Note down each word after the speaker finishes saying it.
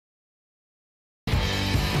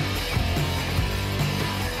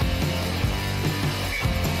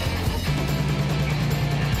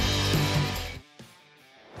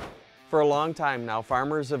For a long time now,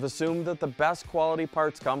 farmers have assumed that the best quality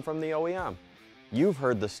parts come from the OEM. You've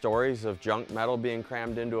heard the stories of junk metal being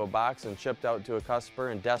crammed into a box and shipped out to a customer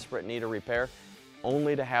in desperate need of repair,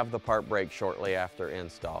 only to have the part break shortly after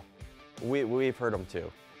install. We've heard them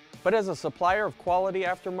too. But as a supplier of quality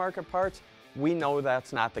aftermarket parts, we know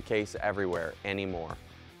that's not the case everywhere anymore.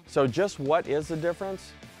 So just what is the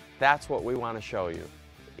difference? That's what we want to show you.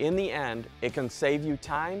 In the end, it can save you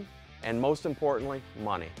time and, most importantly,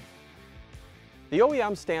 money. The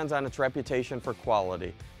OEM stands on its reputation for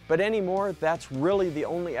quality, but anymore, that's really the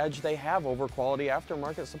only edge they have over quality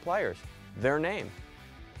aftermarket suppliers, their name.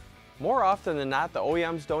 More often than not, the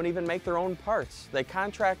OEMs don't even make their own parts. They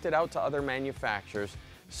contract it out to other manufacturers,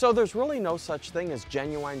 so there's really no such thing as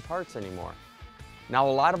genuine parts anymore. Now,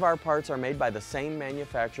 a lot of our parts are made by the same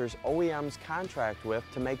manufacturers OEMs contract with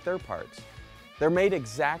to make their parts. They're made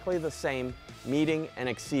exactly the same, meeting and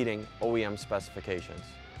exceeding OEM specifications.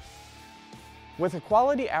 With a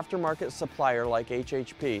quality aftermarket supplier like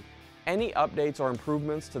HHP, any updates or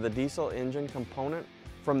improvements to the diesel engine component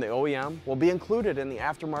from the OEM will be included in the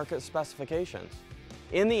aftermarket specifications.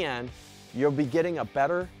 In the end, you'll be getting a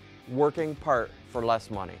better working part for less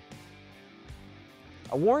money.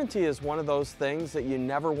 A warranty is one of those things that you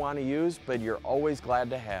never want to use, but you're always glad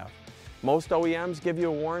to have. Most OEMs give you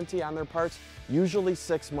a warranty on their parts, usually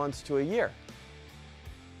 6 months to a year.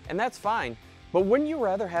 And that's fine, but wouldn't you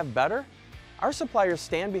rather have better? Our suppliers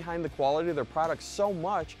stand behind the quality of their products so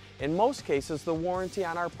much, in most cases the warranty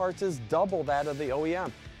on our parts is double that of the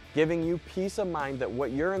OEM, giving you peace of mind that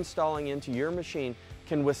what you're installing into your machine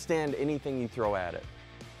can withstand anything you throw at it.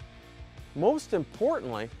 Most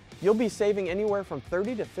importantly, you'll be saving anywhere from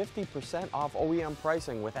 30 to 50% off OEM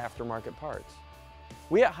pricing with aftermarket parts.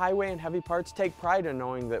 We at Highway and Heavy Parts take pride in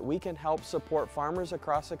knowing that we can help support farmers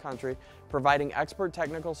across the country, providing expert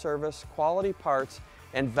technical service, quality parts,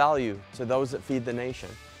 and value to those that feed the nation.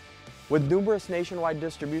 With numerous nationwide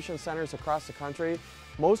distribution centers across the country,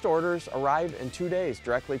 most orders arrive in 2 days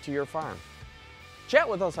directly to your farm. Chat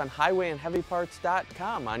with us on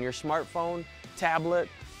highwayandheavyparts.com on your smartphone, tablet,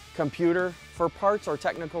 computer for parts or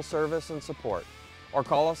technical service and support, or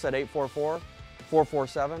call us at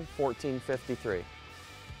 844-447-1453.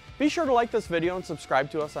 Be sure to like this video and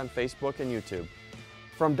subscribe to us on Facebook and YouTube.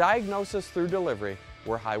 From diagnosis through delivery,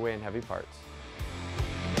 we're Highway and Heavy Parts.